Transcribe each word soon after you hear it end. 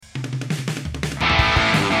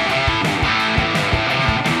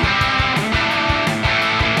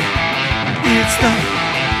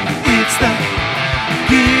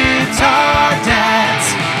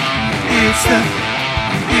It's the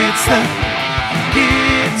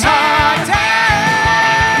Guitar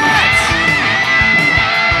Dads!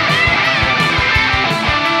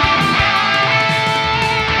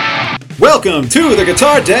 Welcome to the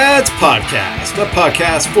Guitar Dads Podcast, a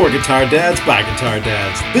podcast for guitar dads by guitar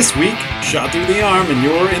dads. This week, shot through the arm and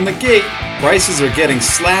you're in the gate. Prices are getting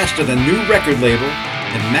slashed at a new record label,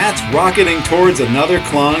 and Matt's rocketing towards another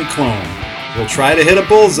clone. We'll try to hit a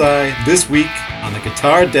bullseye this week on the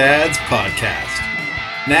Guitar Dads Podcast.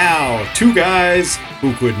 Now, two guys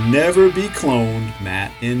who could never be cloned,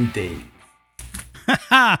 Matt and Dave.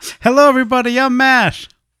 Hello, everybody. I'm Matt.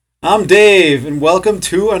 I'm Dave, and welcome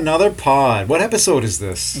to another pod. What episode is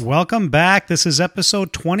this? Welcome back. This is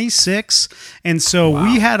episode 26. And so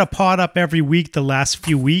we had a pod up every week the last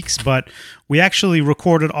few weeks, but we actually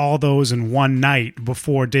recorded all those in one night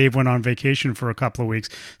before Dave went on vacation for a couple of weeks.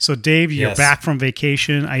 So, Dave, you're back from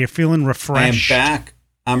vacation. Are you feeling refreshed? I am back.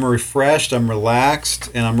 I'm refreshed, I'm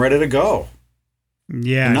relaxed, and I'm ready to go.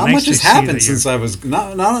 Yeah, and not much has happened since I was...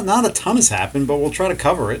 Not a ton has happened, but we'll try to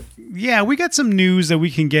cover it. Yeah, we got some news that we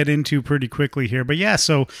can get into pretty quickly here. But yeah,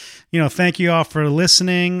 so, thank you all for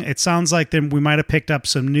listening. It sounds like we might have picked up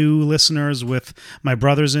some new listeners with my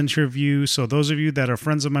brother's interview. So those of you that are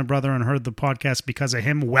friends of my brother and heard the podcast because of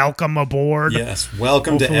him, welcome aboard. Yes,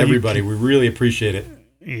 welcome to everybody. We really appreciate it.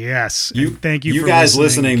 Yes, thank you for guys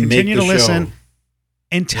listening. Continue make the to listen show.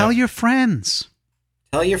 And tell your friends.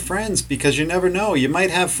 Tell your friends, because you never know. You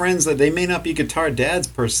might have friends that they may not be guitar dads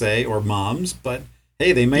per se or moms, but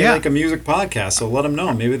hey, they may like a music podcast, so let them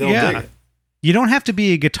know. Maybe they'll dig it. You don't have to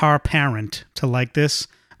be a guitar parent to like this,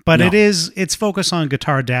 but it's focused on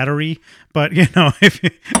guitar daddery. But if you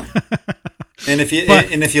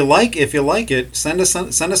if you like it, send us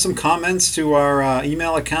some comments to our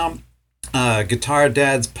email account,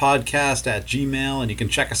 guitardadspodcast@gmail.com, and you can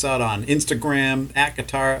check us out on Instagram at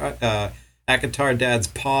Guitar Dads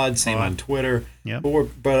Pod, same on Twitter. Yep.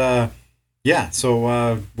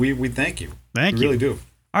 So we thank you. Thank you. We really do.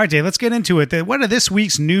 All right, Dave, let's get into it. What are this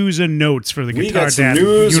week's news and notes for the Guitar Dads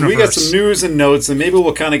universe? We got some news and notes, and maybe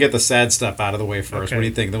we'll kind of get the sad stuff out of the way first. Okay. What do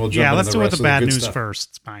you think? Then we'll jump into let's the do rest the of the bad good news stuff. first.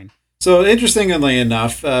 It's fine. So, interestingly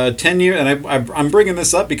enough, 10 years, and I'm bringing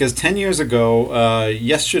this up because 10 years ago,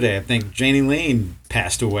 yesterday, I think, Jani Lane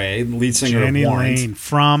passed away, the lead singer of Warrant. Jani Lane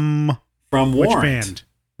from Warrant. Which band?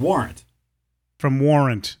 Warrant. From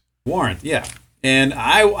Warrant. Warrant, yeah. And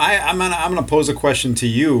I'm gonna pose a question to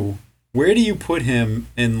you. Where do you put him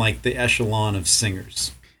in like the echelon of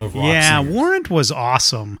singers, of rock singers? Warrant was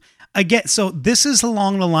awesome. Again, so this is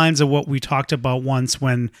along the lines of what we talked about once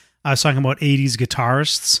when I was talking about 80s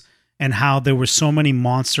guitarists and how there were so many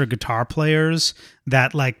monster guitar players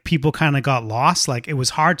that like people kind of got lost. Like it was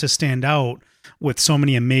hard to stand out with so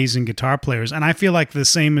many amazing guitar players. And I feel like the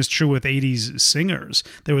same is true with 80s singers.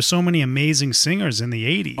 There were so many amazing singers in the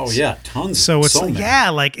 80s. Oh yeah, tons. So it's many.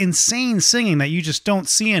 like insane singing that you just don't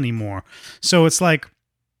see anymore. So it's like,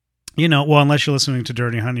 unless you're listening to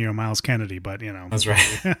Dirty Honey or Miles Kennedy, but That's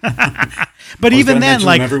right. But even then,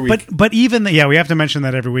 like, but even we have to mention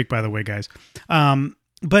that every week, by the way, guys.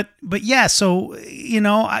 But yeah, so,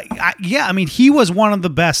 I mean, he was one of the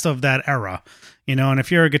best of that era. And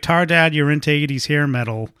if you're a guitar dad, you're into 80s hair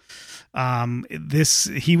metal.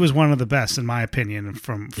 He was one of the best, in my opinion,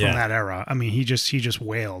 from that era. I mean, he just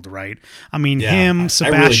wailed, right? I mean, him,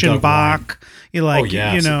 Sebastian really Bach,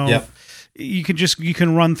 Yep. You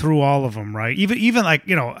can run through all of them, right? Even like,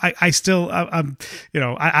 I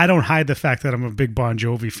don't hide the fact that I'm a big Bon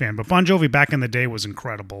Jovi fan, but Bon Jovi back in the day was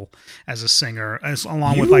incredible as a singer,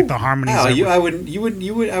 along with like the harmonies. I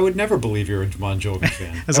would never believe you're a Bon Jovi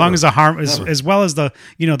fan. As long as as well as the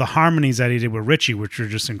the harmonies that he did with Richie, which are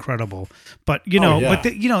just incredible. But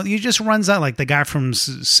he just runs out. Like the guy from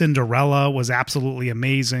Cinderella was absolutely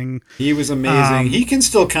amazing. He was amazing. He can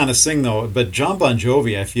still kind of sing though, but John Bon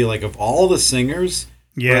Jovi, I feel like of all the singers,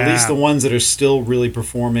 or at least the ones that are still really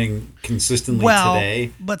performing consistently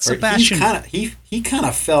today. But Sebastian, he kind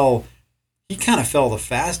of fell the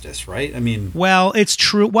fastest, right? I mean, well, it's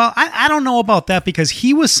true. Well, I don't know about that because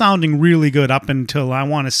he was sounding really good up until I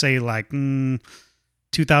want to say like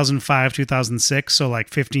 2005, 2006, so like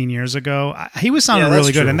 15 years ago. He was sounding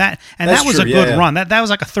really good, and that was a good run. That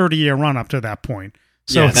was like a 30-year run up to that point.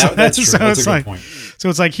 So that's true. That's a good point. So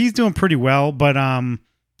it's like he's doing pretty well, but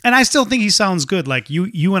and I still think he sounds good. Like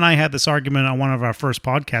you and I had this argument on one of our first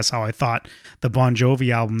podcasts, how I thought the Bon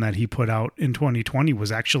Jovi album that he put out in 2020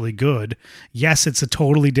 was actually good. Yes, it's a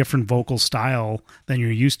totally different vocal style than you're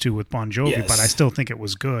used to with Bon Jovi, but I still think it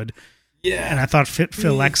was good. Yeah. And I thought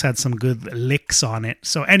Phil X had some good licks on it.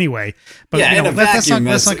 So anyway, but Yeah, in a let's vacuum,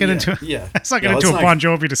 not get into yeah. let's not get into a Bon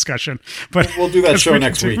Jovi discussion. But we'll do that show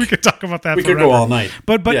next week. We could talk about that. We forever. could go all night.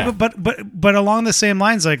 But along the same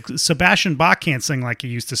lines, like Sebastian Bach can't sing like he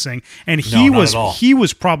used to sing, and he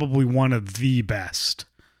was probably one of the best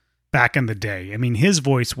back in the day. I mean, his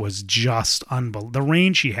voice was just unbelievable. The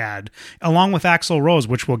range he had, along with Axl Rose,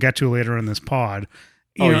 which we'll get to later in this pod.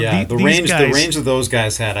 The range of those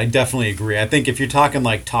guys had, I definitely agree. I think if you're talking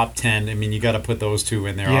like top 10, I mean, you got to put those two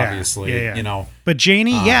in there, obviously. Yeah. You know, but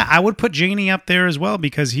Janie, I would put Janie up there as well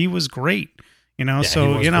because he was great. You know,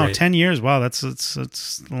 great. 10 years. Wow, that's a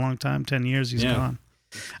long time. 10 years he's gone.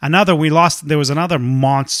 There was another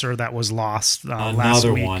monster that was lost last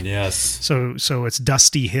week. Another one, yes. So it's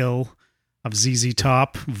Dusty Hill of ZZ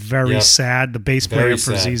Top. Very sad. The bass player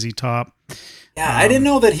for ZZ Top. Yeah, I didn't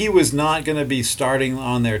know that he was not going to be starting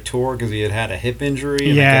on their tour because he had a hip injury.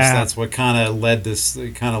 And I guess that's what kind of led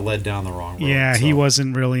down the wrong road. Yeah, he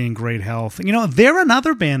wasn't really in great health. You know, they're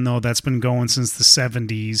another band though that's been going since the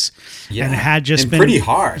 70s and had just been pretty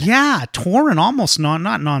hard. Yeah, touring almost not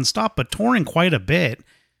nonstop, but touring quite a bit.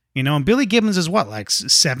 You know, and Billy Gibbons is what, like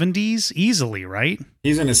 70s easily, right?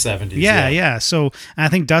 He's in his 70s. Yeah. So I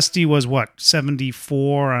think Dusty was what,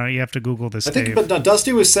 74? You have to Google this. I think, but no,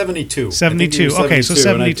 Dusty was 72. 72. Okay, so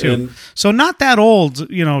 72. So not that old,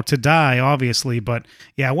 you know, to die, obviously. But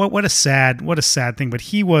yeah, what a sad thing. But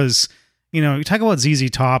he was, you know, you talk about ZZ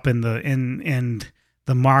Top and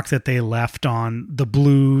the mark that they left on the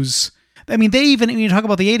blues. I mean, when you talk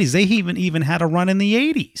about the 80s, they even had a run in the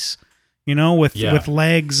 80s. You know, with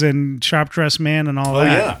Legs and Sharp Dressed Man and all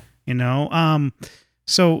that. Yeah. You know,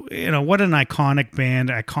 so you know what an iconic band,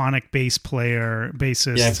 iconic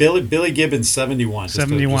bassist. Yeah, Billy Gibbons, 71.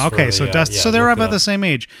 71. Okay, so they're about the same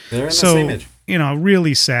age. They're in the same age. You know,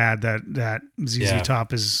 really sad that ZZ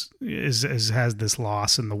Top has this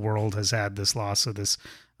loss, and the world has had this loss of this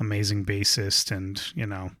amazing bassist, and you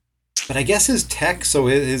know. But I guess his tech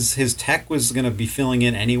was going to be filling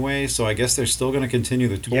in anyway, so I guess they're still going to continue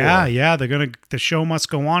the tour. Yeah, the show must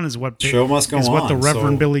go on is what what the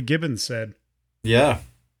Reverend Billy Gibbons said. Yeah.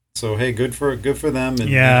 So hey, good for them, and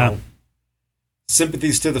you know,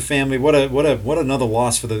 sympathies to the family. What another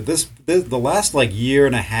loss for the last like year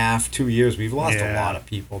and a half, 2 years. We've lost a lot of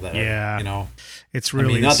people that are, you know. It's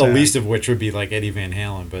really not sad. the least of which would be like Eddie Van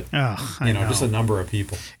Halen, but you know, just a number of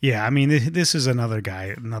people. Yeah, I mean, this is another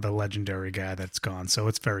legendary guy that's gone, so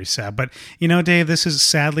it's very sad. But you know, Dave, this is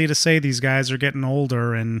sadly to say these guys are getting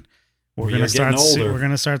older, and we're going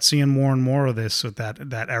to start seeing more and more of this with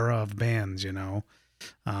that era of bands. You know.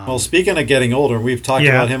 Well, speaking of getting older, we've talked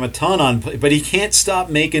about him a ton but he can't stop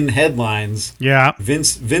making headlines. Yeah,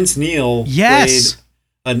 Vince Neil. Yes.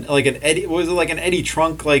 An Eddie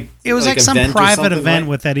Trunk it was like some private event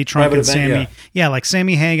with Eddie Trunk and Sammy. Yeah, like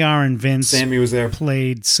Sammy Hagar and Vince. Sammy was there.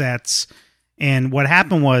 Played sets, and what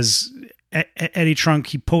happened was Eddie Trunk,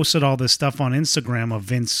 he posted all this stuff on Instagram of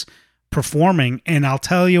Vince performing, and I'll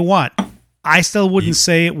tell you what, I still wouldn't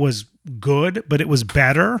say it was good, but it was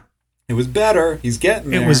better. It was better. He's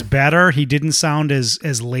getting there. It was better. He didn't sound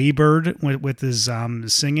as labored with his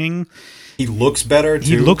singing. He looks better too.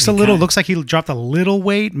 He looks looks like he dropped a little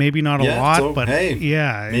weight, maybe not a lot, so, but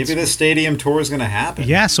maybe the stadium tour is going to happen.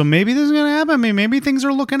 Yeah, so maybe this is going to happen. I mean, maybe things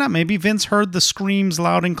are looking up. Maybe Vince heard the screams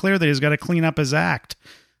loud and clear that he's got to clean up his act.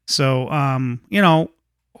 So, you know,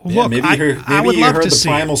 look, maybe I would love to see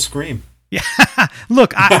the primal scream. Yeah,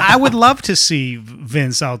 look, I would love to see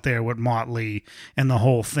Vince out there with Motley and the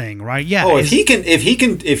whole thing, right? Yeah. Oh, if he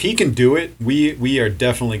can do it, we are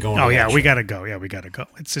definitely going. Oh yeah, we gotta go. Yeah, we gotta go.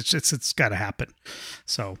 It's got to happen.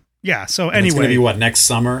 So yeah. So anyway, it's gonna be what, next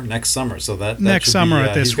summer. So that next summer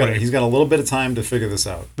at this rate. He's got a little bit of time to figure this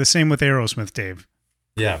out. The same with Aerosmith, Dave.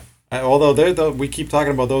 Yeah. Although we keep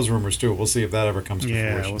talking about those rumors too. We'll see if that ever comes to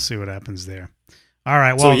fruition. Yeah, we'll see what happens there. All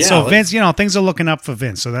right. Well, so Vince, you know, things are looking up for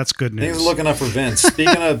Vince, so that's good news. Things are looking up for Vince.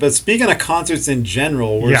 Speaking of concerts in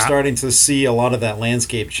general, we're starting to see a lot of that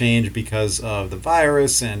landscape change because of the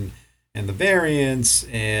virus and the variants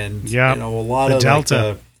and you know, a lot of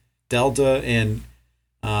Delta. Delta and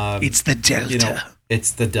it's the Delta. You know,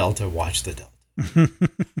 it's the Delta. Watch the Delta.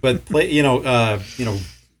 But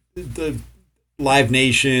the Live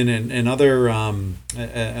Nation and other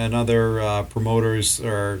promoters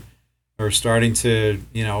are starting to,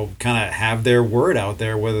 you know, kind of have their word out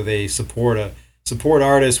there, whether they support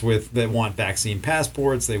artists that want vaccine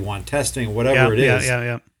passports, they want testing, whatever it is.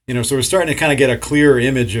 Yeah. You know, so we're starting to kind of get a clearer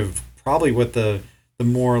image of probably what the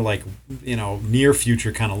more like, near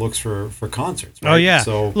future kind of looks for concerts. Right? Oh yeah.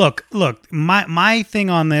 So look, my thing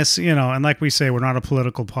on this, and like we say, we're not a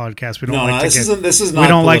political podcast. We don't this is not. We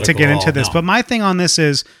don't like to get political into at all, this. no. But my thing on this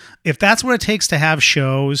is, if that's what it takes to have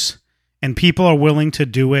shows, and people are willing to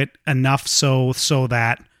do it enough so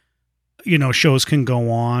that shows can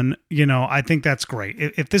go on, I think that's great.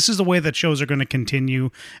 If this is the way that shows are going to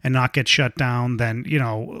continue and not get shut down, then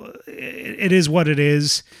it is what it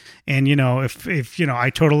is. And if I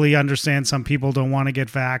totally understand some people don't want to get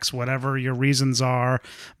vaxxed, whatever your reasons are,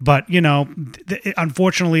 but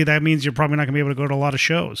unfortunately that means you're probably not going to be able to go to a lot of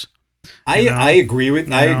shows. I agree with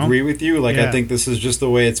you. Like, Yeah. I think this is just the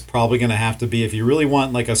way it's probably going to have to be if you really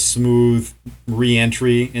want like a smooth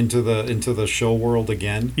re-entry into the show world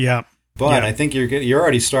again. Yeah. But Yeah. I think you're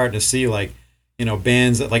already starting to see like,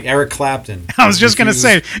 bands that, like Eric Clapton. I was just going to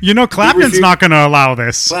say, Clapton's refused- not going to allow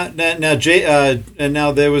this. Now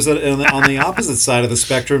there was on the opposite side of the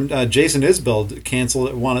spectrum. Jason Isbell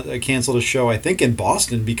canceled a show, I think in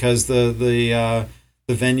Boston, because the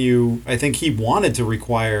venue, I think he wanted to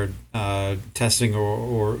require testing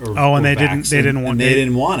or and they vax, didn't want and they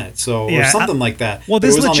didn't want it, so Yeah, or something like that. Well, But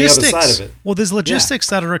there's it was logistics. on the other side of it. Well, there's logistics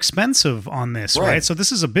that are expensive on this, right? Right. So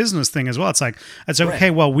this is a business thing as well. It's like Right. okay,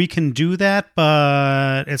 well, we can do that,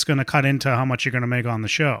 but it's going to cut into how much you're going to make on the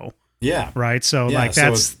show, Yeah, right? So Yeah, like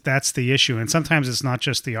so that's the issue, and sometimes it's not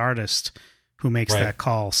just the artist who makes Right. that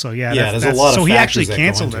call. So Yeah, that's, there's a lot of so he actually factors that go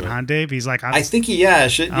canceled into it, it. huh, Dave? He's like, I think I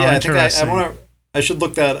interesting. want to. I should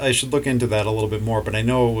look into that a little bit more, but I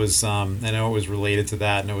know it was related to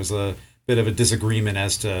that, and it was a bit of a disagreement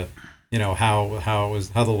as to how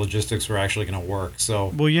the logistics were actually going to work. So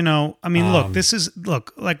well, I mean,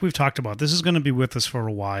 look, like we've talked about, this is going to be with us for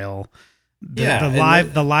a while.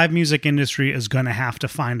 The live music industry is going to have to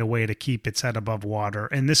find a way to keep its head above water,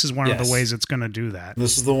 and this is one of the Yes. ways it's going to do that.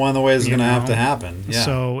 this is the one of the ways it's going to have to happen. Yeah.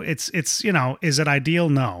 So it's is it ideal?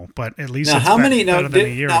 No, but at least Now, it's how many? better than a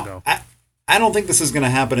year ago. I don't think this is going to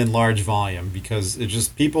happen in large volume because it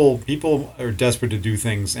just people are desperate to do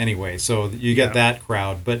things anyway. So you get that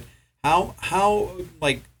crowd. But how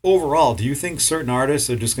like overall, do you think certain artists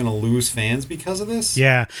are just going to lose fans because of this?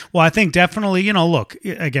 Yeah. Well, I think definitely. Look,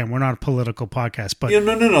 again, we're not a political podcast, but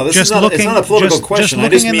No. This just is not. looking, It's not a political just question.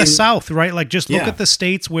 looking I just in mean the South, right? Like, just look Yeah. at the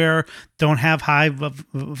states where don't have high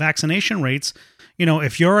vaccination rates.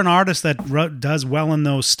 If you're an artist that does well in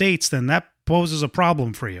those states, then that poses a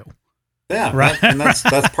problem for you. Yeah, Right. and that's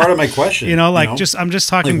part of my question. I'm just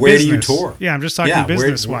talking Like, where do business. you tour? Yeah, I'm just talking Yeah,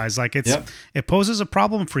 business wise. Like Yep. it poses a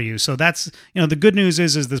problem for you. So that's the good news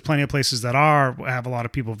is there's plenty of places that have a lot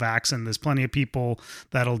of people vaxxed, and there's plenty of people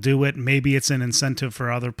that'll do it. Maybe it's an incentive for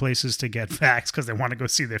other places to get vaxxed because they want to go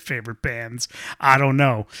see their favorite bands. I don't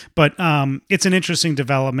know, but it's an interesting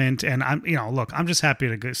development, and I'm just happy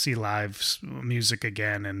to go see live music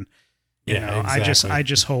again, and exactly. I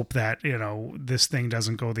just hope that this thing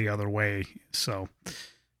doesn't go the other way. So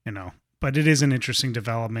but it is an interesting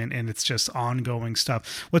development, and it's just ongoing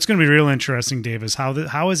stuff. What's going to be real interesting, Dave, is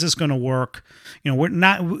how is this going to work?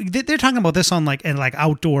 They're talking about this on like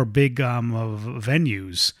outdoor big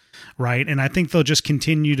venues, right? And I think they'll just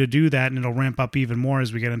continue to do that, and it'll ramp up even more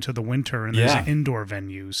as we get into the winter and there's indoor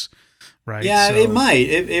venues. Right. Yeah, So- it might.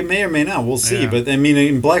 It may or may not. We'll see. Yeah. But I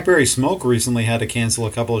mean, Blackberry Smoke recently had to cancel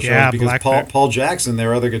a couple of shows Yeah, because Paul Jackson,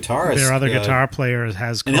 their other guitarist, their other guitar player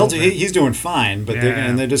has and COVID. he's doing fine, but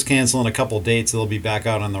Yeah. they're just canceling a couple dates. They'll be back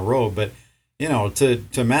out on the road. But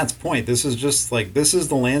to Matt's point, this is just like this is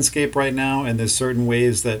the landscape right now, and there's certain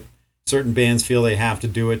ways that certain bands feel they have to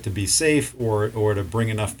do it to be safe or to bring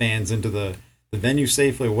enough fans into the venue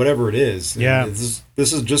safely, or whatever it is. Yeah. And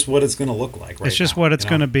this is just what it's going to look like. Right It's just now, what it's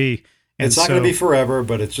going to be. And It's not going so- to be forever,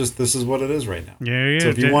 but it's just this is what it is right now. Yeah. So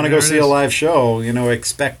if you want to go see a live show,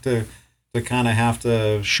 expect to kind of have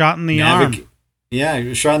to shot in the arm.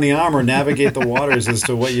 Yeah, shot in the arm or navigate the waters as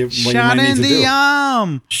to what you Shot might need in to the do.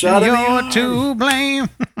 arm. Shot in the You're arm. to blame.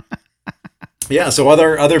 Yeah, so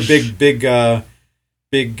other big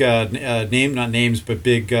name not names but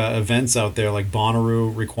big events out there like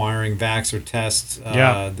Bonnaroo requiring vax or tests.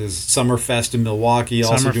 Yeah. There's Summerfest in Milwaukee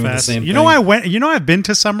also doing the same thing. I've been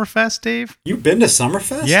to Summerfest, Dave. You've been to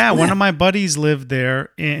Summerfest? Yeah, When? one of my buddies lived there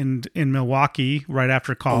in Milwaukee right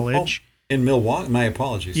after college. In Milwaukee. My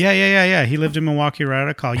apologies. Yeah. He lived in Milwaukee right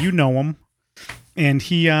after college. You know him. And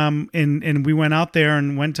he and we went out there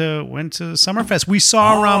and went to Summerfest. We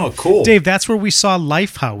saw cool. Dave, that's where we saw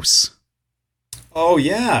Lifehouse. Oh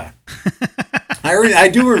yeah, I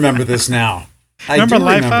do remember this now. Remember I do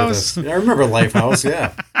Lifehouse? This. I remember Lifehouse.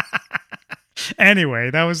 Yeah.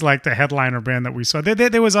 Anyway, that was like the headliner band that we saw.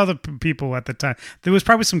 There was other people at the time. There was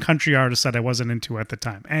probably some country artists that I wasn't into at the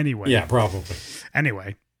time. Anyway. Yeah, probably.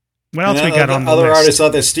 Anyway. What else we got on the other list? artists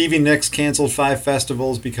out there? Stevie Nicks canceled 5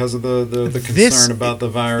 festivals because of the concern about the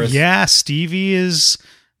virus. Yeah, Stevie is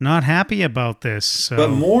not happy about this. So.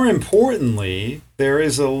 But more importantly, there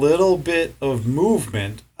is a little bit of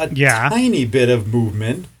movement, tiny bit of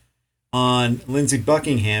movement, on Lindsey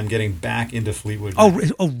Buckingham getting back into Fleetwood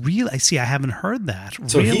Mac. Oh, really? I see. I haven't heard that.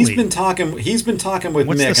 So really? he's been talking with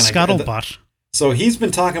What's Mick. What's the scuttlebutt? So he's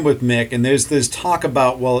been talking with Mick, and there's talk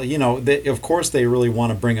about, well, you know, of course they really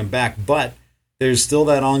want to bring him back, but there's still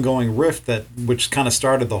that ongoing rift which kind of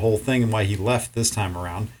started the whole thing and why he left this time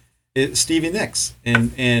around. It's Stevie Nicks,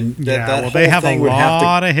 and that whole they have thing a would have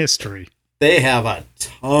lot of history. They have a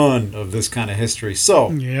ton of this kind of history. So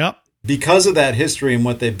yep. Because of that history and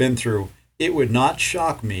what they've been through, it would not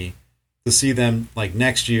shock me to see them like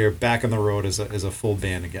next year back on the road as a full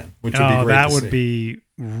band again, which would be great. That would be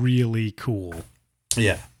really cool.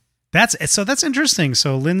 Yeah. That's interesting.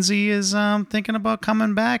 So Lindsey is thinking about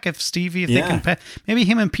coming back. If Stevie, they can, maybe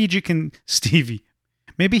him and PG can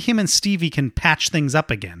maybe him and Stevie can patch things up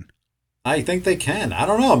again. I think they can. I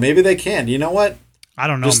don't know. Maybe they can. You know what? I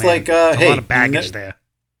don't know. Just man. like a lot of baggage there.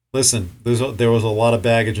 Listen, there was a lot of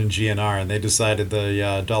baggage in GNR, and they decided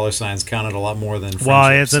the dollar signs counted a lot more than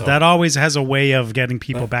friendship. Well, that always has a way of getting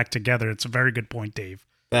people back together. It's a very good point, Dave.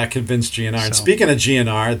 That convinced GNR. So. And speaking of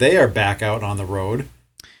GNR, they are back out on the road.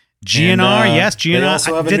 GNR, yes, GNR. They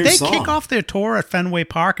also have a Did new they song. kick off their tour at Fenway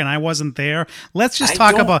Park and I wasn't there? Let's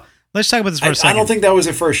talk about this for a second. I don't think that was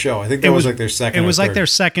their first show. I think that was like their second. It was like their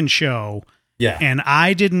second show. Yeah. And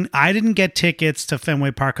I didn't get tickets to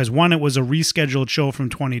Fenway Park because one, it was a rescheduled show from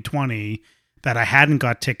 2020 that I hadn't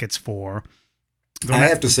got tickets for. I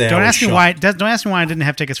have to say, don't ask me why I didn't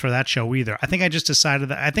have tickets for that show either. I think I just decided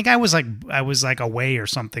that. I think I was like away or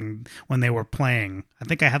something when they were playing. I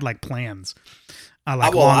think I had like plans.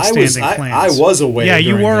 Long-standing plans. I was away. Yeah,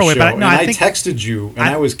 you were away, but no, I texted you, and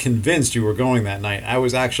I was convinced you were going that night. I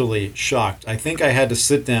was actually shocked. I think I had to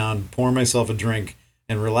sit down, pour myself a drink,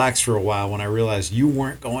 and relax for a while when I realized you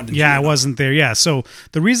weren't going to. Yeah, I wasn't there. Yeah, so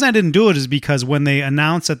the reason I didn't do it is because when they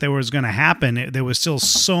announced that there was going to happen, there was still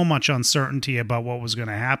so much uncertainty about what was going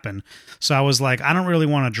to happen. So I was like, I don't really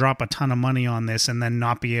want to drop a ton of money on this and then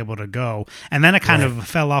not be able to go. And then it kind of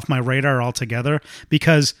fell off my radar altogether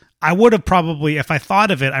because I would have probably, if I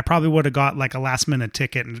thought of it, I probably would have got like a last minute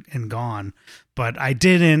ticket and gone. But I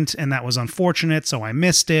didn't, and that was unfortunate, so I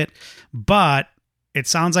missed it. But it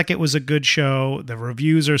sounds like it was a good show. The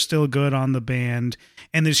reviews are still good on the band.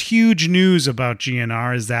 And there's huge news about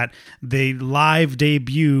GNR is that they live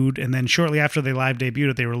debuted, and then shortly after they live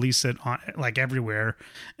debuted, they released it on like everywhere,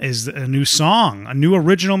 is a new song, a new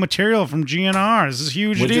original material from GNR. This is a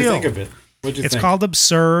huge deal. What'd you think of it? It's called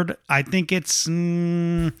Absurd. I think it's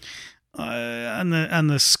on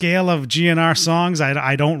the scale of GNR songs,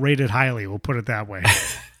 I don't rate it highly. We'll put it that way.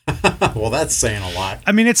 Well, that's saying a lot.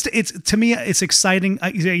 I mean, it's to me, it's exciting.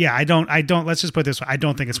 I don't. Let's just put it this way. I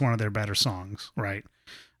don't think it's one of their better songs, right?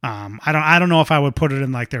 I don't know if I would put it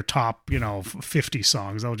in like their top, 50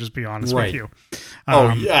 songs. I'll just be honest with you.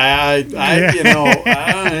 Yeah.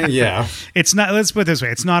 It's not. Let's put it this way.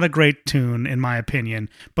 It's not a great tune, in my opinion,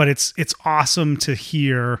 but it's awesome to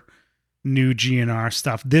hear new GNR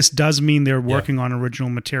stuff. This does mean they're working on original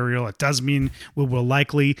material. It does mean we will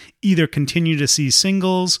likely either continue to see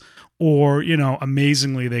singles or,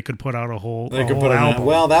 amazingly, they could put out a whole album.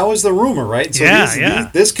 Well, that was the rumor, right? So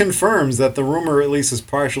this confirms that the rumor at least is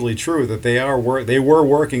partially true, that they were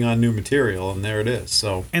working on new material, and there it is.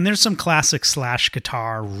 So, and there's some classic Slash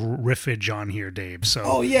guitar riffage on here, Dave. So,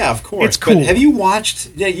 oh yeah, of course. It's cool. But have you watched?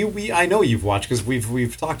 Yeah, I know you've watched because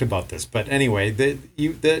we've talked about this. But anyway,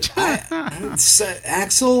 Axl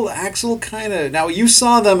kind of. Now you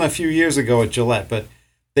saw them a few years ago at Gillette, but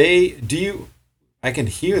I can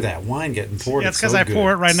hear that wine getting poured. Yeah, it's because I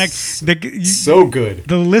pour it right next. So good.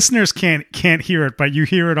 The listeners can't hear it, but you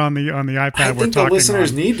hear it on the iPad. I think the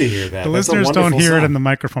listeners need to hear that. The listeners don't hear it in the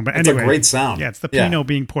microphone, but anyway, it's a great sound. Yeah, it's the Pinot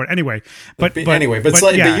being poured. Anyway, but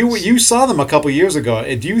you saw them a couple years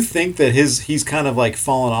ago. Do you think that he's kind of like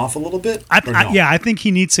fallen off a little bit? I think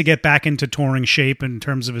he needs to get back into touring shape in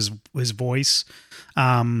terms of his voice.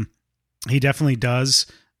 He definitely does,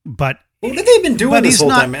 but. What have they been doing this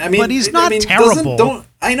whole time? But he's not terrible.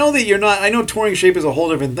 I know that you're not. I know touring shape is a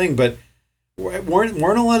whole different thing, but weren't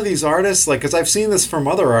a lot of these artists like? Because I've seen this from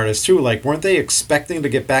other artists too. Like, weren't they expecting to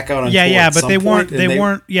get back out on tour? Yeah, but they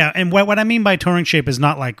weren't. Yeah, and what I mean by touring shape is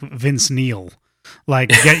not like Vince Neil. like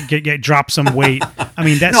get drop some weight. I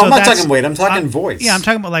mean, I'm not talking weight. I'm talking voice. Yeah, I'm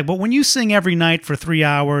talking about like, but when you sing every night for 3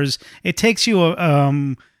 hours, it takes you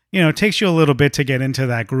it takes you a little bit to get into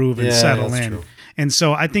that groove and settle in. True. And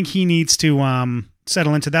so I think he needs to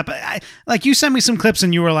settle into that. But like you sent me some clips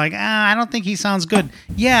and you were like, I don't think he sounds good.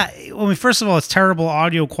 Yeah. I mean, first of all, it's terrible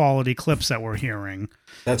audio quality clips that we're hearing.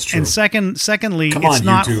 That's true. And secondly, it's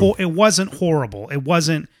not. It wasn't horrible.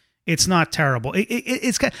 It's not terrible.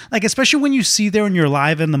 It's like, especially when you see there and you're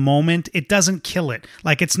live in the moment, it doesn't kill it.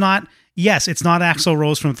 Like it's not. Yes, it's not Axl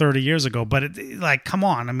Rose from 30 years ago, but like, come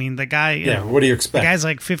on. I mean, the guy. Yeah. What do you expect? The guy's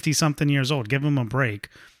like 50 something years old. Give him a break.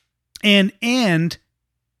 And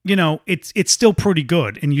it's still pretty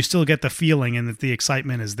good, and you still get the feeling and that the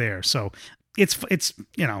excitement is there. So it's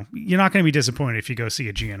you're not going to be disappointed if you go see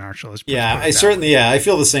a GNR show. I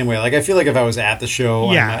feel the same way. Like I feel like if I was at the show,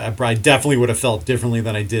 I definitely would have felt differently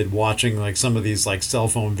than I did watching like some of these like cell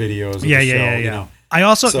phone videos of the show. You know? I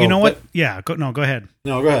also, what? Yeah, go ahead.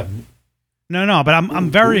 No, go ahead. No, but I'm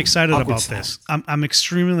very excited about this. I'm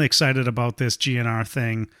extremely excited about this GNR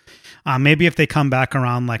thing. Maybe if they come back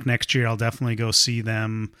around like next year, I'll definitely go see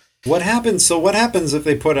them. What happens? So what happens if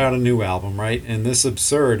they put out a new album, right? And this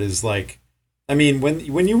Absurd is like, I mean,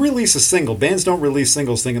 when you release a single, bands don't release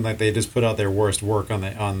singles thinking that they just put out their worst work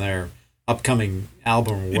on their upcoming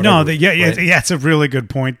album. Or whatever, no, it's a really good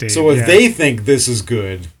point, Dave. So if they think this is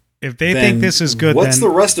good. If they think this is good, what's the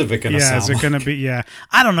rest of it going to sound like? Yeah, is it going to be? Yeah,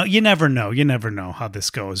 I don't know. You never know. You never know how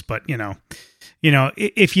this goes. But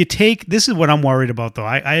if you take, this is what I'm worried about, though.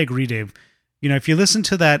 I agree, Dave. If you listen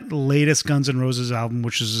to that latest Guns N' Roses album,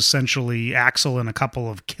 which is essentially Axl and a couple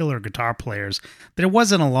of killer guitar players, there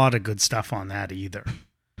wasn't a lot of good stuff on that either.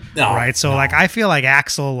 No, right? So like, I feel like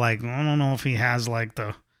Axl, like, I don't know if he has like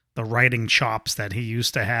the writing chops that he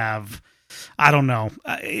used to have. I don't know.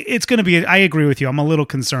 It's going to be. I agree with you. I'm a little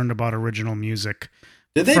concerned about original music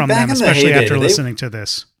from them, especially after listening to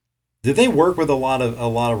this. Did they work with a lot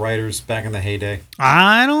of writers back in the heyday?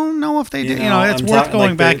 I don't know if they did. It's worth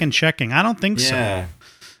going back and checking. I don't think so.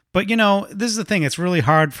 But this is the thing. It's really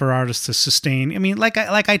hard for artists to sustain. I mean, like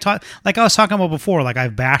I was talking about before. Like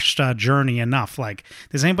I've bashed Journey enough. Like,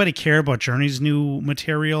 does anybody care about Journey's new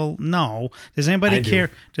material? No. Does anybody care?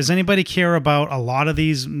 Does anybody care about a lot of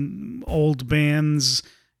these old bands?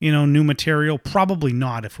 New material? Probably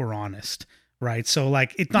not, if we're honest. Right, so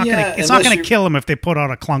like it's not gonna kill them if they put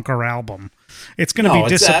out a clunker album. It's gonna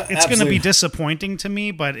it's gonna be disappointing to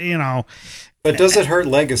me, but But does it hurt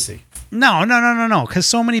legacy? No, because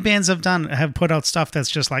so many bands have put out stuff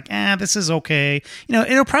that's just like, this is okay.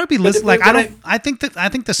 It'll probably be I think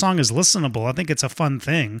the song is listenable. I think it's a fun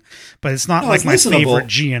thing, but it's not like my favorite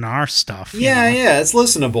GNR stuff. Yeah, it's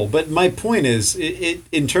listenable. But my point is, it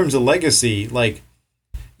in terms of legacy, like.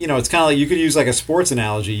 It's kind of like you could use like a sports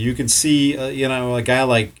analogy. You could see, a guy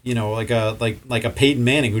like a Peyton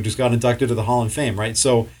Manning who just got inducted to the Hall of Fame, right?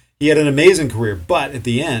 So he had an amazing career, but at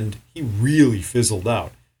the end, he really fizzled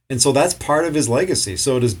out, and so that's part of his legacy.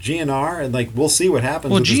 So does GNR, and like we'll see what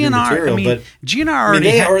happens with this new material. But GNR,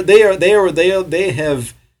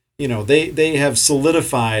 they have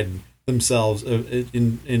solidified themselves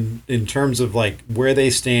in terms of like where they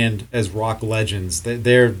stand as rock legends.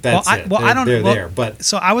 They're there. But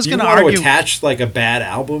so I was going to attach like a bad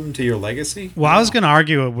album to your legacy. Well, I was going to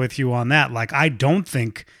argue with you on that. Like, I don't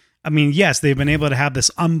think. I mean, yes, they've been able to have this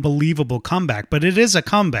unbelievable comeback, but it is a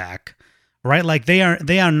comeback, right? Like they are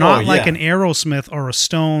not like an Aerosmith or a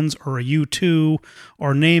Stones or a U2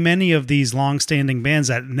 or name any of these long-standing bands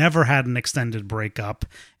that never had an extended breakup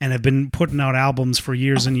and have been putting out albums for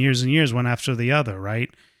years and years and years, one after the other, right?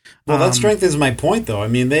 Well, that strengthens my point, though. I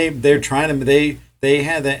mean, they're trying to they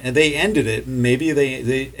ended it, and maybe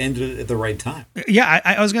they ended it at the right time. Yeah,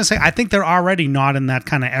 I was going to say, I think they're already not in that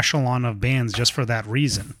kind of echelon of bands just for that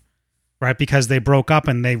reason. Right, because they broke up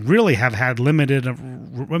and they really have had limited.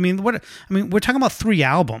 We're talking about 3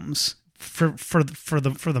 albums for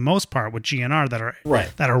the most part with GNR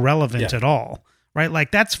that are relevant at all. Right,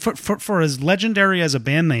 like that's for as legendary as a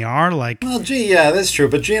band they are. Like, well, that's true.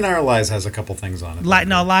 But GNR Lies has a couple things on it.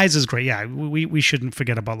 Lies is great. Yeah, we shouldn't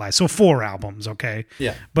forget about Lies. So 4 albums, okay.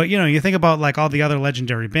 Yeah, but you think about like all the other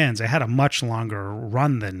legendary bands, they had a much longer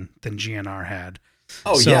run than GNR had.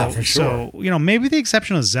 Oh, yeah, for sure. So maybe the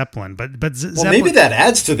exception is Zeppelin, but Zeppelin, maybe that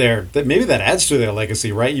adds to their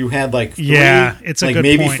legacy, right? You had like 3, it's a like good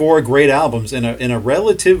maybe point. 4 great albums in a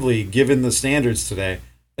relatively, given the standards today,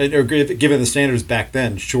 or given the standards back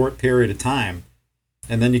then, short period of time,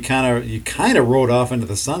 and then you kind of rode off into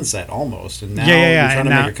the sunset almost, and now yeah. you're trying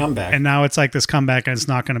to make a comeback. And now it's like this comeback, and it's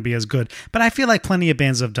not going to be as good. But I feel like plenty of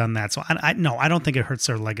bands have done that, so I don't think it hurts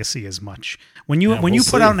their legacy as much. When you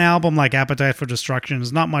put out an album like Appetite for Destruction,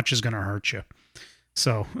 not much is going to hurt you.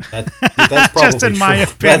 So that's probably just in my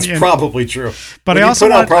opinion, that's probably true. But when I also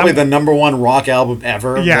put out probably the #1 rock album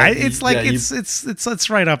ever. Yeah, it's like it's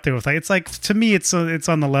right up there with it's like, to me it's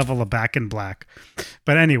on the level of Back in Black.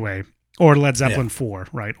 But anyway, or Led Zeppelin 4,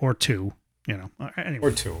 right, or 2. Anyway,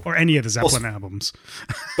 or 2, or any of the Zeppelin albums.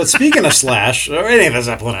 But speaking of Slash, or any of the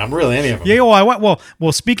Zeppelin album, really any of them. Yeah,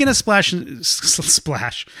 well. Speaking of Splash.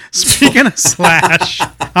 Speaking of Slash,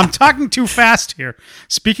 I'm talking too fast here.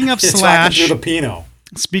 Speaking of Slash, through the Pinot.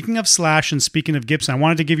 Speaking of Slash and speaking of Gibson, I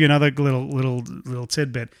wanted to give you another little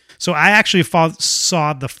tidbit. So I actually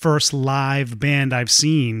saw the first live band I've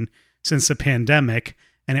seen since the pandemic,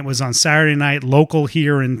 and it was on Saturday night, local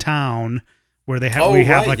here in town, where we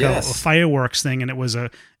have a fireworks thing, and it was a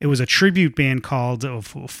tribute band called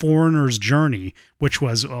Foreigner's Journey, which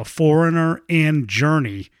was a Foreigner and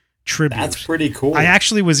Journey tribute. That's pretty cool. I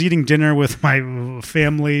actually was eating dinner with my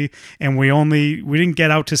family, and we didn't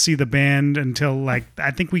get out to see the band until I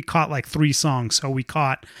think we caught 3 songs. So we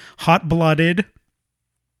caught Hot Blooded.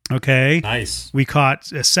 Okay. Nice. We caught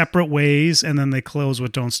Separate Ways, and then they closed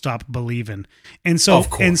with Don't Stop Believin'. And so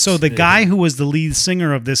the guy who was the lead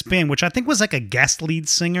singer of this band, which I think was like a guest lead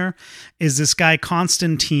singer, is this guy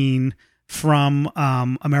Constantine from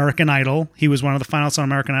American Idol. He was one of the finalists on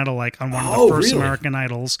American Idol, on one of the first American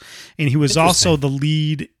Idols, and he was also the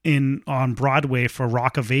lead on Broadway for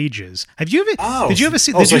Rock of Ages. Did you ever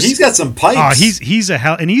see? So he's got some pipes. Oh, he's a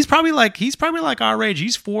hell, and he's probably like our age.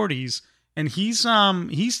 He's 40s. And he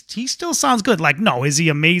still sounds good. No, is he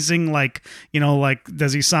amazing?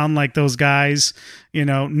 Does he sound like those guys?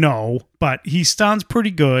 No, but he sounds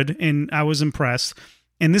pretty good, and I was impressed.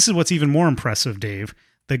 And this is what's even more impressive, Dave.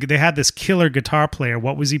 They had this killer guitar player.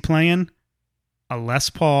 What was he playing? A Les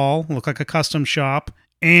Paul, looked like a custom shop,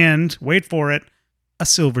 and wait for it, a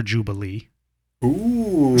Silver Jubilee.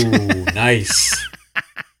 Ooh, nice.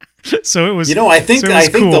 So it was. I think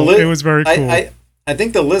cool. It was very cool. I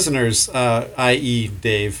think the listeners, i.e.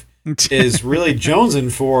 Dave, is really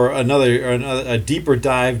jonesing for a deeper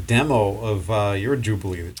dive demo of your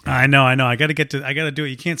Jubilee. I know. I got to do it.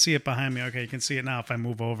 You can't see it behind me. Okay, you can see it now if I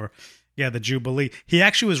move over. Yeah, the Jubilee. He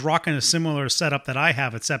actually was rocking a similar setup that I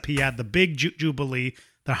have, except he had the big Jubilee,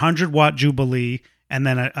 the 100-watt Jubilee, and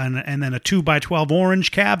then a 2x12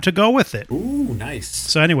 orange cab to go with it. Ooh, nice.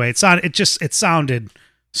 So anyway, it sounded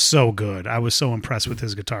so good. I was so impressed with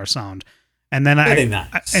his guitar sound. And then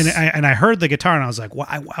I heard the guitar, and I was like, well,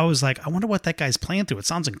 I was like, I wonder what that guy's playing through. It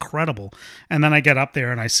sounds incredible. And then I get up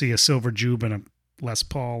there and I see a Silver Jube and a Les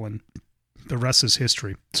Paul, and the rest is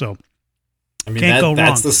history. So can't go wrong.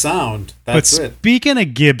 That's the sound. That's it. Speaking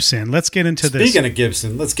of Gibson, let's get into this. Speaking of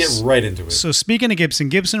Gibson, let's get right into it. So speaking of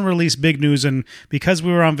Gibson released big news, and because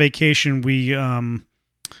we were on vacation, we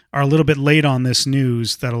are a little bit late on this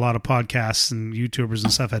news that a lot of podcasts and YouTubers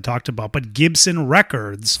and stuff had talked about, but Gibson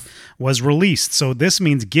Records was released. So this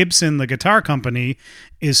means Gibson, the guitar company,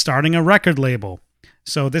 is starting a record label.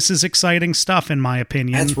 So this is exciting stuff, in my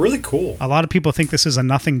opinion. That's really cool. A lot of people think this is a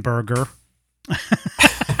nothing burger.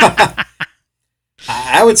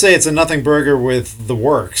 I would say it's a nothing burger with the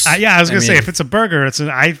works. Yeah, I was going to say, if it's a burger,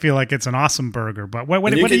 I feel like it's an awesome burger. But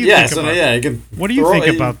what do you think about What do you think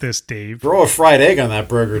about this, Dave? Throw a fried egg on that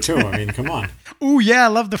burger, too. I mean, come on. Ooh, yeah, I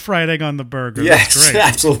love the fried egg on the burger. Yes, that's great.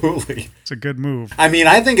 Absolutely. It's a good move. I mean,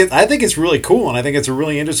 I think it's really cool, and I think it's a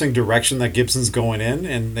really interesting direction that Gibson's going in,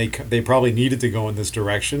 and they probably needed to go in this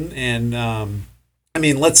direction. And I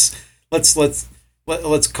mean, let's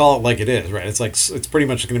call it like it is, right? It's pretty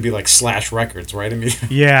much going to be like Slash Records, right? I mean,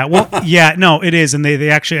 yeah, well, yeah, no, it is, and they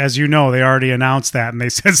actually, as you know, they already announced that, and they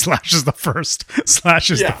said Slash is the first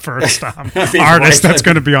artist that's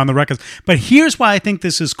going to be on the records. But here's why I think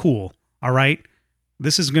this is cool. All right,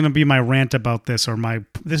 this is going to be my rant about this,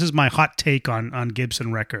 this is my hot take on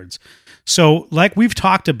Gibson Records. So, like we've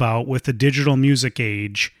talked about with the digital music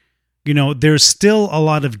age, there's still a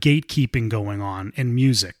lot of gatekeeping going on in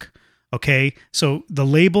music. Okay, so the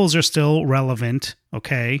labels are still relevant,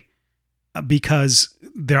 okay, because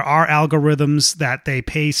there are algorithms that they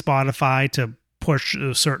pay Spotify to push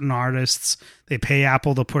certain artists. They pay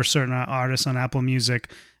Apple to push certain artists on Apple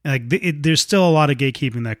Music. There's still a lot of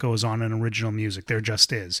gatekeeping that goes on in original music. There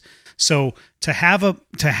just is. So to have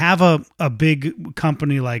a big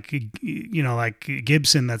company like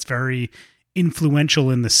Gibson that's very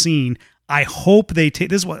influential in the scene, I hope they take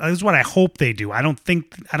this. This is what I hope they do. I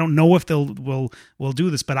don't know if will do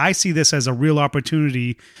this, but I see this as a real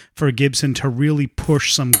opportunity for Gibson to really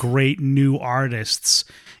push some great new artists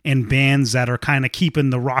and bands that are kind of keeping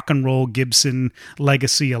the rock and roll Gibson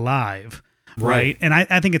legacy alive. Right. And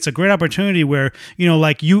I think it's a great opportunity where,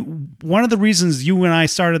 one of the reasons you and I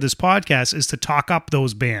started this podcast is to talk up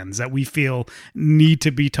those bands that we feel need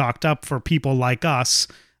to be talked up for people like us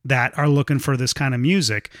that are looking for this kind of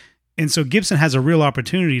music. And so Gibson has a real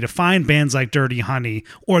opportunity to find bands like Dirty Honey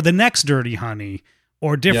or the next Dirty Honey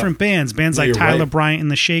or different bands like Tyler Bryant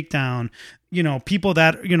and the Shakedown, people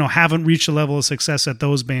that, haven't reached the level of success that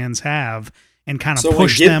those bands have. And kind of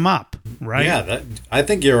push them up, right? Yeah, I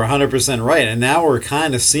think you're 100% right. And now we're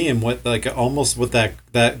kind of seeing what, almost with that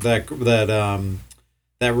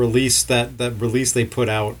release they put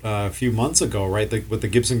out a few months ago, right? With the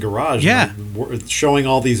Gibson Garage, showing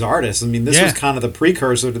all these artists. I mean, this was kind of the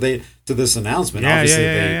precursor to this announcement.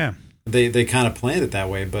 Obviously, they kind of planned it that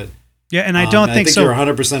way, but. Yeah, and I think so. You're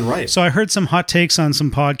 100% right. So I heard some hot takes on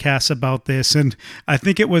some podcasts about this, and I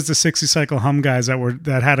think it was the 60 Cycle Hum guys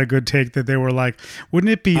that had a good take that they were like,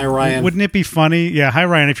 "Wouldn't it be? Hi, Ryan. Wouldn't it be funny? Yeah, hi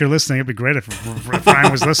Ryan. If you're listening, it'd be great if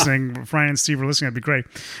Ryan was listening. If Ryan and Steve were listening, it'd be great."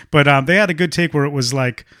 But they had a good take where it was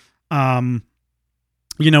like, wouldn't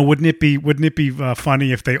it be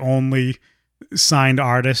funny if they only signed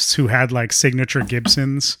artists who had like signature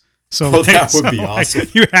Gibsons? So that would be awesome.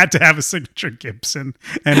 You had to have a signature Gibson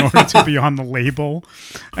in order to be on the label.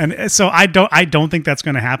 And so I don't think that's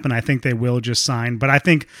going to happen. I think they will just sign, but I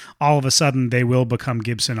think all of a sudden they will become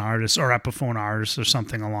Gibson artists or Epiphone artists or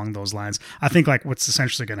something along those lines. I think like what's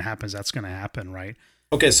essentially going to happen is that's going to happen, right?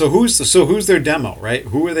 Okay, so who's their demo, right?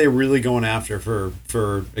 Who are they really going after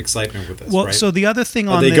for excitement with this? Well, right? So the other thing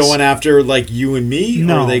are they going after like you and me,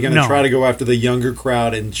 no, or are they going to no. try to go after the younger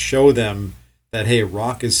crowd and show them that, hey,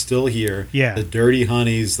 rock is still here. Yeah. The Dirty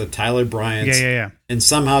Honeys, the Tyler Bryants. Yeah. And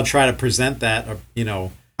somehow try to present that,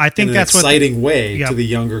 I think in that's an exciting way to the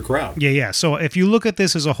younger crowd. Yeah. So if you look at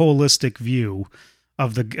this as a holistic view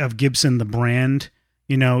of Gibson, the brand,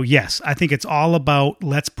 yes, I think it's all about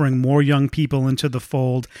let's bring more young people into the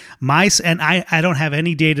fold. I don't have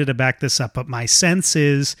any data to back this up, but my sense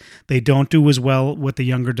is they don't do as well with the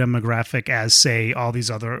younger demographic as, say, all these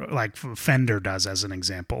other, like Fender does, as an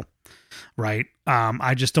example. Right.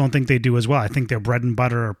 I just don't think they do as well. I think their bread and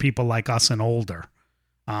butter are people like us and older.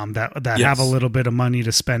 That have a little bit of money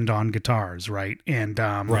to spend on guitars, right? And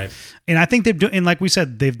right. And I think and like we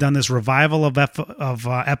said, they've done this revival of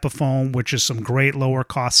Epiphone, which is some great lower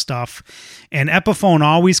cost stuff. And Epiphone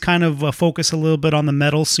always kind of focus a little bit on the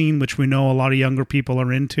metal scene, which we know a lot of younger people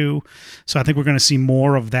are into. So I think we're going to see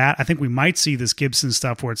more of that. I think we might see this Gibson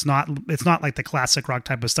stuff where it's not like the classic rock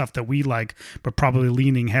type of stuff that we like, but probably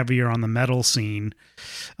leaning heavier on the metal scene,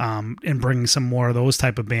 and bringing some more of those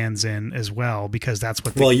type of bands in as well, because that's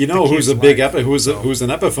what. Who's a big who's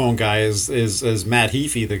an Epiphone guy is Matt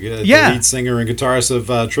Heafy, the lead singer and guitarist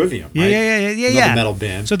of Trivium. Right? Yeah. Metal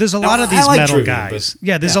band. So there's a lot of these metal Trivium, guys.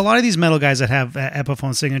 There's a lot of these metal guys that have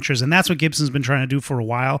Epiphone signatures, and that's what Gibson's been trying to do for a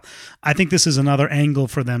while. I think this is another angle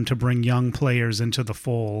for them to bring young players into the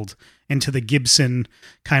fold, into the Gibson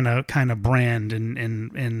kind of brand,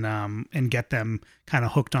 and get them kind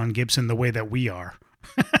of hooked on Gibson the way that we are.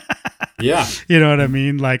 Yeah. You know what I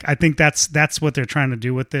mean? Like, I think that's what they're trying to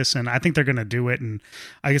do with this, and I think they're going to do it, and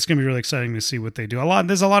I think it's going to be really exciting to see what they do.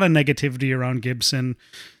 There's a lot of negativity around Gibson.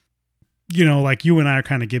 Like you and I are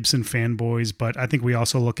kind of Gibson fanboys, but I think we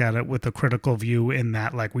also look at it with a critical view in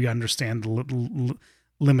that, like, we understand the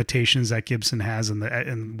limitations that Gibson has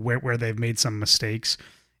and where they've made some mistakes.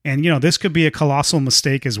 And, this could be a colossal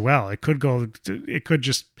mistake as well. It could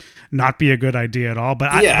just not be a good idea at all.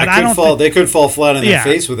 But they could fall flat on their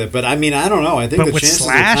face with it. But I mean, I don't know. I think the chances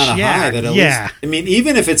are kind of high that at least, I mean,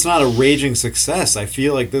 even if it's not a raging success, I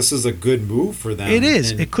feel like this is a good move for them. It is.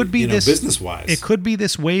 It could be this business-wise. It could be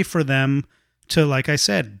this way for them to, like I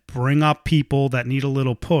said, bring up people that need a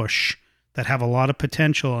little push, that have a lot of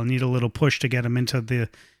potential and need a little push to get them into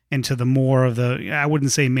the more of the, I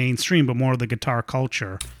wouldn't say mainstream, but more of the guitar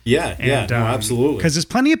culture. Yeah, absolutely. Because there's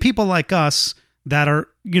plenty of people like us that are,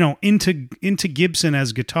 into Gibson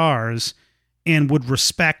as guitars and would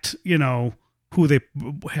respect, who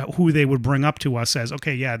they would bring up to us as,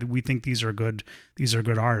 okay, yeah, we think these are good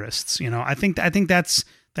artists. I think that's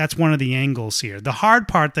one of the angles here. The hard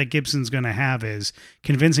part that Gibson's going to have is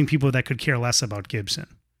convincing people that could care less about Gibson,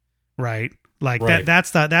 right? Like right.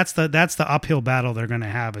 That's the uphill battle they're going to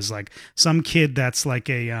have, is like some kid that's like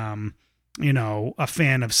a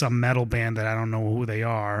fan of some metal band that I don't know who they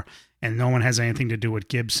are, and no one has anything to do with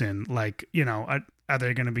Gibson. Like, Are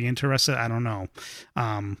they going to be interested? I don't know.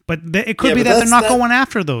 But it could be that they're not going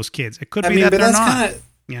after those kids. It could be that they're not.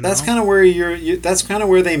 That's kind of where that's kind of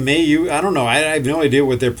where they may use. I don't know. I have no idea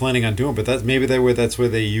what they're planning on doing, but that's where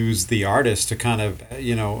they use the artist to kind of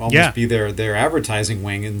almost be their advertising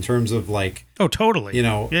wing in terms of like. Oh, totally.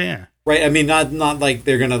 Yeah. Right. I mean, not like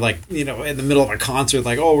they're gonna like in the middle of a concert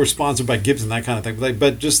like, oh, we're sponsored by Gibson, that kind of thing.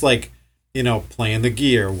 But just like playing the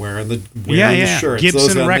gear, wearing the shirts,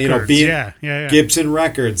 Gibson those Records, Gibson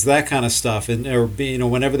Records, that kind of stuff, and or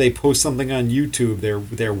whenever they post something on YouTube,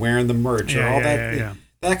 they're wearing the merch or all that.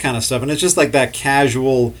 That kind of stuff, and it's just like that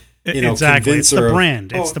casual, exactly. Convincer it's the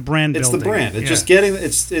brand. It's the brand. It's building. the brand. It's just getting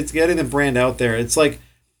it's getting the brand out there. It's like,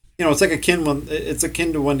 it's like akin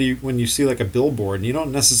to when you see like a billboard, and you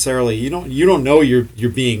don't necessarily you don't know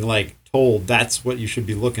you're being like told that's what you should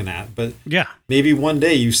be looking at, but maybe one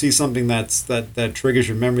day you see something that triggers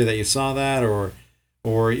your memory that you saw that, or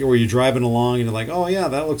you're driving along and you're like, oh yeah,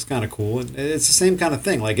 that looks kind of cool. And it's the same kind of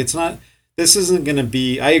thing. Like it's not. This isn't going to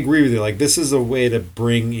be. I agree with you. Like this is a way to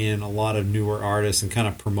bring in a lot of newer artists and kind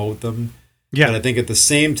of promote them. Yeah. But I think at the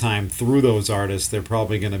same time, through those artists, they're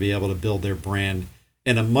probably going to be able to build their brand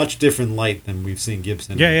in a much different light than we've seen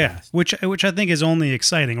Gibson. Yeah. Which I think is only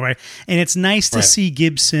exciting, right? And it's nice to see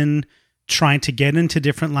Gibson trying to get into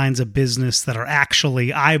different lines of business that are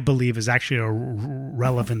actually, I believe, is actually a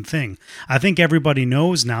relevant thing. I think everybody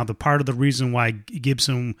knows now the part of the reason why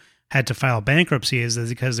Gibson had to file bankruptcy is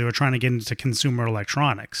because they were trying to get into consumer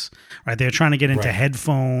electronics, right? They were trying to get into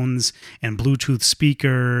headphones and Bluetooth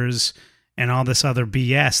speakers and all this other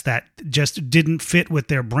BS that just didn't fit with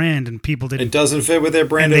their brand, and people didn't. It doesn't fit with their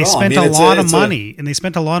brand at all. And they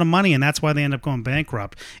spent a lot of money, and that's why they end up going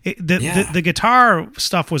bankrupt. The guitar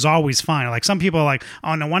stuff was always fine. Like some people are like,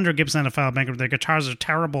 oh, no wonder Gibson had to file bankruptcy. Their guitars are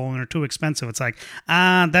terrible and they're too expensive. It's like,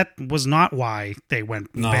 that was not why they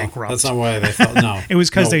went bankrupt. That's not why they felt. No, it was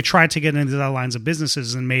because they tried to get into the lines of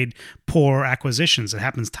businesses and made poor acquisitions. It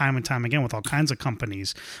happens time and time again with all kinds of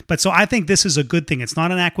companies. But so I think this is a good thing. It's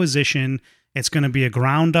not an acquisition. It's going to be a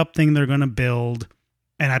ground up thing they're going to build.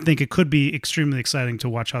 And I think it could be extremely exciting to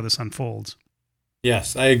watch how this unfolds.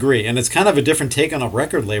 Yes, I agree. And it's kind of a different take on a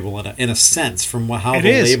record label in a sense from how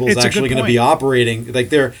the label's actually going to be operating. Like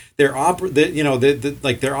their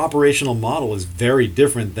operational model is very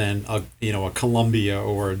different than a Columbia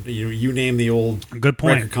or you name the old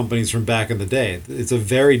record companies from back in the day. It's a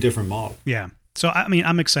very different model. Yeah. So, I mean,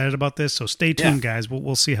 I'm excited about this. So stay tuned, guys.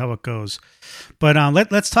 We'll see how it goes. But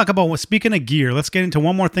let's talk about, speaking of gear, let's get into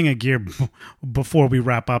one more thing of gear before we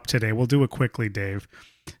wrap up today. We'll do it quickly, Dave.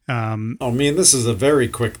 This is a very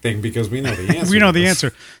quick thing because we know the answer. We know the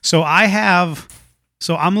answer. So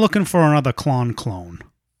I'm looking for another clone.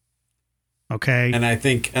 Okay. And I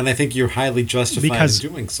think you're highly justified in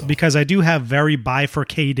doing so. Because I do have very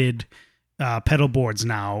bifurcated pedal boards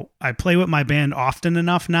now. I play with my band often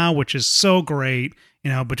enough now, which is so great,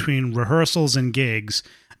 between rehearsals and gigs,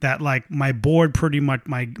 that like my board pretty much,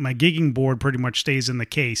 my gigging board pretty much stays in the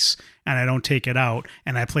case and I don't take it out,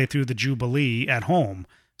 and I play through the Jubilee at home.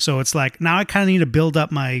 So it's like, now I kind of need to build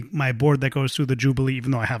up my board that goes through the Jubilee, even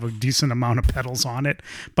though I have a decent amount of pedals on it.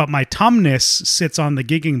 But my Tumnus sits on the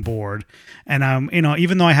gigging board. And,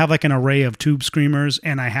 even though I have like an array of Tube Screamers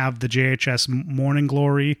and I have the JHS Morning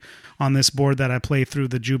Glory on this board that I play through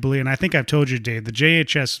the Jubilee. And I think I've told you, Dave, the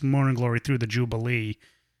JHS Morning Glory through the Jubilee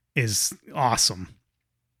is awesome.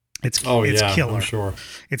 It's killer. I'm sure.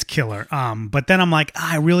 It's killer. But then I'm like,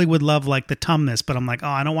 I really would love like the Tumnus, but I'm like,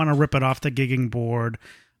 I don't want to rip it off the gigging board.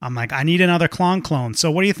 I'm like, I need another clone. So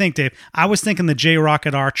what do you think, Dave? I was thinking the J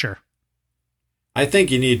Rocket Archer. I think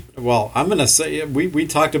you need. Well, I'm gonna say we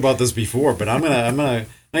talked about this before, but I'm gonna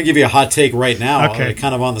give you a hot take right now. Okay.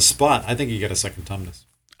 Kind of on the spot. I think you get a second Tumnus.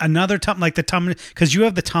 Another like the Tumnus, because you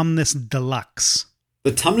have the Tumnus Deluxe.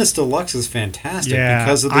 The Tumnus Deluxe is fantastic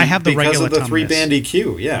because of the regular Tumnus. 3-band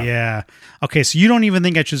EQ. Yeah. Okay, so you don't even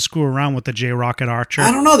think I should screw around with the J Rocket Archer?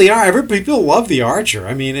 I don't know. People love the Archer.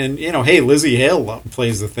 I mean, and hey, Lizzie Hale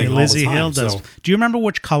plays the thing all the time. Lizzie Hale does. So. Do you remember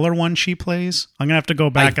which color one she plays? I'm gonna have to go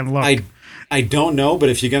back and look. I don't know, but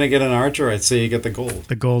if you're gonna get an Archer, I'd say you get the gold.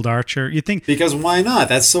 The gold Archer. You think? Because why not?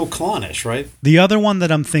 That's so clownish, right? The other one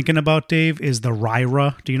that I'm thinking about, Dave, is the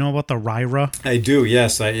Ryra. Do you know about the Ryra? I do.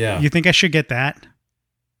 Yes. You think I should get that?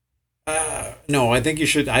 No, I think you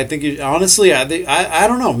should. Honestly, I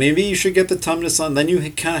don't know. Maybe you should get the Tumnus on. Then you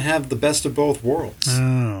kind of have the best of both worlds.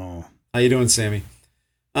 Oh, how you doing, Sammy?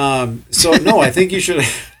 So no, I think you should. And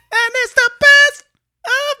it's the best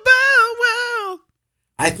of both worlds.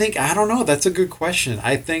 I don't know. That's a good question.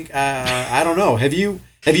 I think I don't know. Have you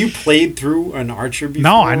played through an Archer before?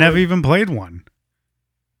 No, I never even played one.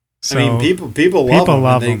 So, I mean, people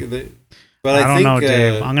love them. But I don't think, know,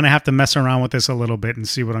 Dave. I'm going to have to mess around with this a little bit and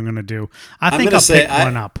see what I'm going to do. I think I'll pick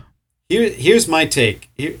one up. Here's my take.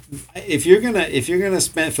 If you're gonna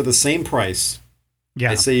spend for the same price,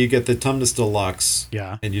 I say you get the Tumnus Deluxe,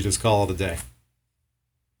 and you just call it a day.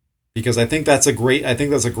 Because I think that's a great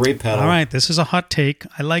pedal. All right, this is a hot take.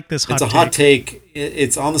 I like this hot take. It's a hot take.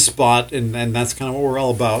 It's on the spot, and that's kind of what we're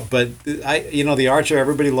all about. But the Archer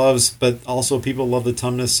everybody loves, but also people love the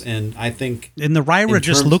Tumnus, and I think and the Ryra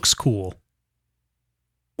just looks cool.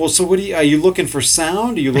 Well, so are you looking for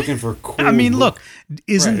sound? Are you looking for cool? I mean, look,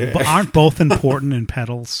 aren't both important in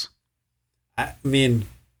pedals? I mean,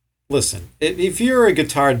 listen, if you're a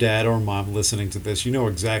guitar dad or mom listening to this, you know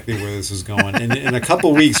exactly where this is going. And in a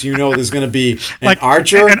couple weeks, you know there's going to be an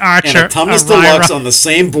Archer and a Tumnus Deluxe on the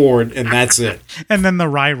same board, and that's it. And then the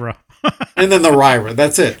Ryra. And then the Ryra.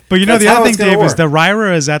 That's it. But the other thing, Dave, is the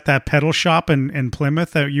Ryra is at that pedal shop in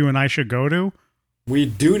Plymouth that you and I should go to. We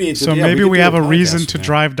do need to. So maybe we have a reason to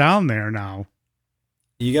drive down there now.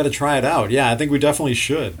 You got to try it out. Yeah, I think we definitely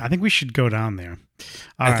should. I think we should go down there.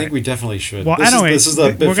 I think we definitely should. Well,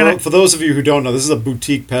 for those of you who don't know, this is a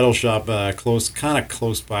boutique pedal shop close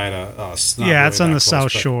by to us. Yeah, it's on the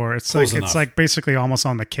South Shore. It's like basically almost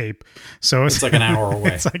on the Cape. So it's like an hour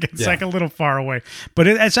away. it's like a little far away. But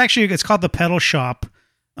it's called the Pedal Shop.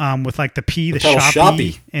 With like the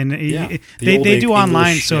shoppy, and they do online.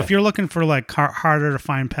 English, so if you're looking for like harder to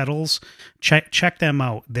find pedals, check them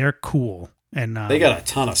out. They're cool, and they got a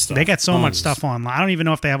ton of stuff. They got so much stuff online. I don't even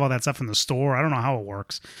know if they have all that stuff in the store. I don't know how it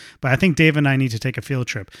works, but I think Dave and I need to take a field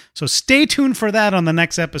trip. So stay tuned for that on the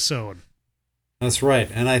next episode. That's right,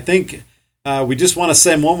 and I think. We just want to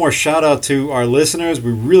send one more shout out to our listeners.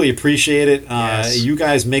 We really appreciate it. You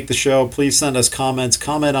guys make the show. Please send us comments.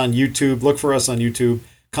 Comment on YouTube. Look for us on YouTube.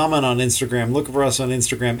 Comment on Instagram. Look for us on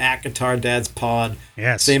Instagram at Guitar Dads Pod.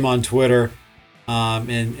 Yes. Same on Twitter.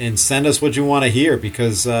 And send us what you want to hear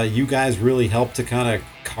because you guys really help to kind of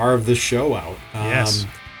carve the show out. Yes.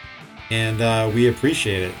 And we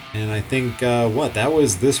appreciate it. And I think that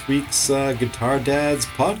was this week's Guitar Dads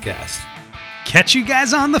podcast. Catch you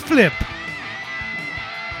guys on the flip.